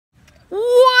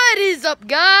What is up,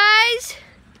 guys?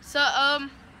 So,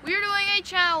 we're doing a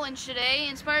challenge today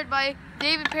inspired by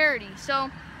David Parody.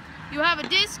 So, you have a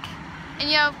disc and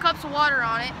you have cups of water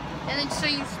on it, and then so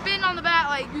you spin on the bat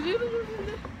like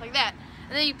that,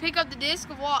 and then you pick up the disc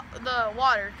of the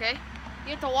water. Okay, you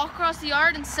have to walk across the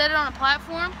yard and set it on a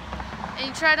platform, and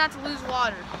you try not to lose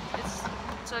water.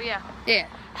 So yeah.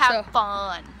 Have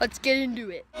fun. Let's get into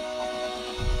it.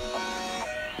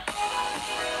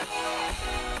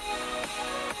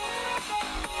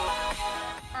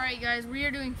 Alright guys, we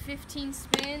are doing 15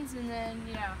 spins and then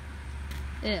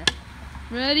yeah.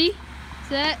 Ready,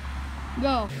 set,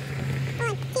 go.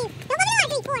 1, 2, 3,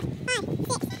 4, 5,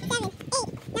 6, 7,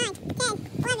 8, 9, 10,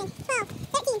 11, 12,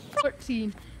 13,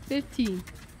 14, 15.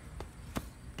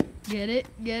 Get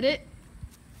it.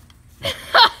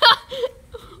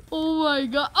 Oh my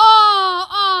god. Oh.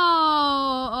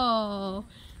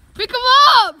 Pick him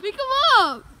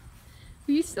up.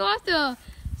 We still have to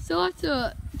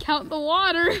count the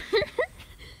water.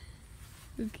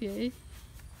 Okay.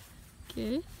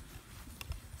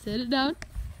 Set it down.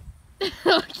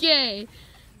 Okay.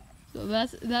 So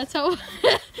that's how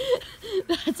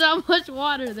that's how much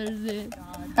water there's in.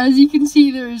 As you can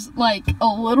see, there's like a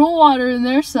little water in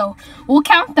there, so we'll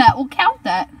count that.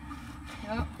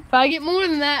 Yep. If I get more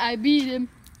than that, I beat him.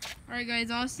 All right,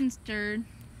 guys, Austin's turn.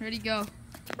 Ready, go. 1,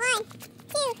 2,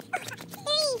 3,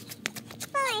 4,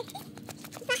 5,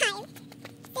 6, 7,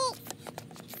 8,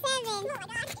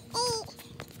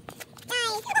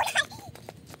 9,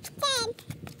 10,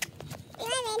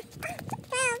 11,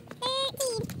 12,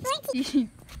 13, 14.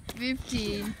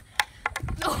 15.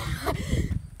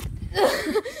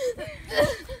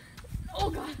 Oh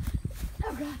god.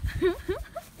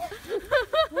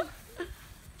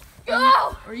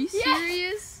 Go! Are you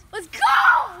serious? Yes. Let's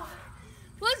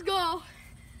go.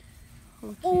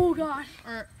 Okay. Oh god.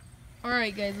 All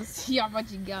right, guys. Let's see how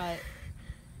much you got.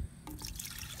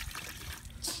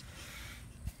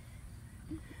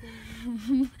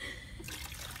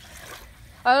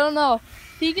 I don't know. I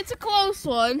think it's a close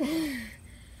one.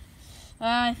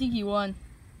 I think he won.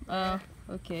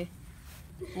 Okay.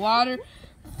 Water,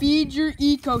 feed your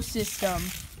ecosystem.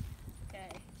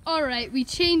 Okay. All right, we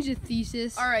changed the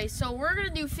thesis. All right, so we're gonna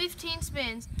do 15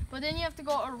 spins, but then you have to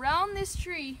go around this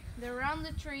tree, around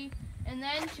the tree, and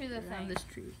then to the thing. This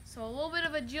tree. So a little bit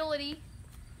of agility.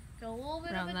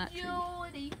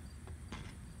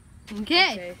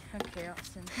 Okay. Okay,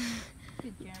 Austin.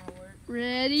 Good camera work.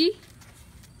 Ready,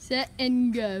 set,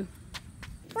 and go.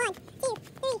 1, 2, 3,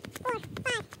 4,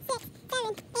 5, 6,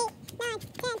 7, 8, 9,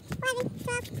 10, 11,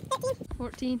 12, 13.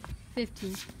 14,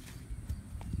 15.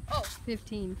 Oh,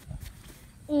 15.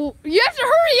 Oh, you have to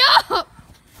hurry up!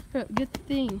 Get the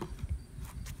thing.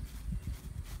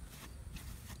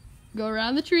 Go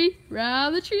around the tree,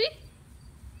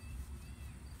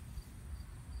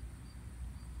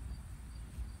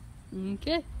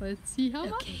 Okay, let's see how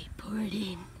much. Okay, pour it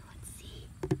in. Let's see.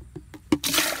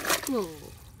 Oh,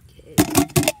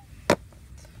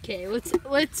 okay,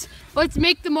 let's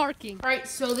make the marking. All right,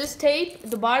 so this tape,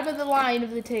 the bottom of the line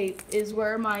of the tape is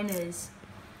where mine is.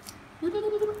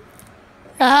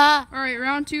 All right,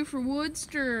 round 2 for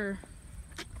Woodster.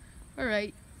 All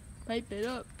right, pipe it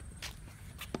up.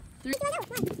 3. 1,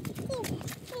 2, 3, 4,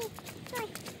 5,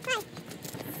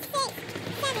 6,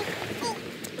 7, 8,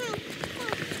 9, 10, 11.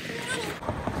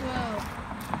 12,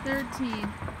 13,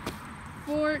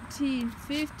 14,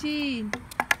 15.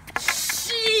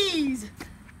 Jeez!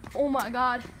 Oh my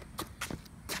god.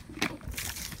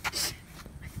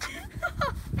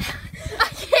 I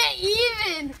can't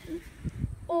even!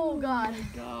 Oh god. Oh my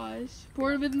gosh.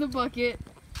 Pour it in the bucket.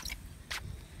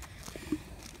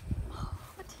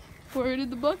 Pour it in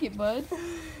the bucket, bud.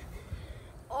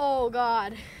 Oh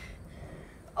god.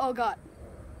 Oh god.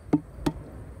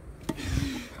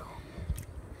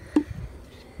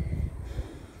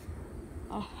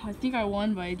 Oh, I think I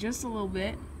won by just a little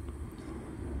bit.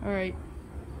 All right.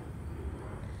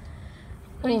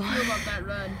 How do you feel about that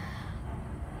run?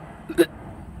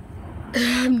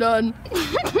 I'm done.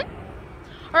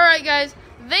 All right, guys.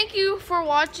 Thank you for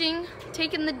watching.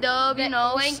 Taking the dub, you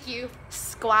know. Thank you,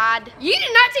 squad. You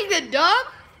did not take the dub.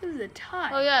 This is a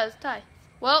tie. Oh yeah, it's a tie.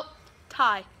 Well,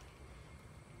 tie.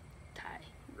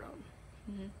 Tyrone.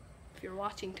 If you're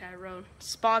watching, Tyrone.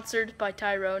 Sponsored by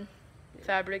Tyrone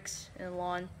Fabrics and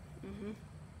Lawn.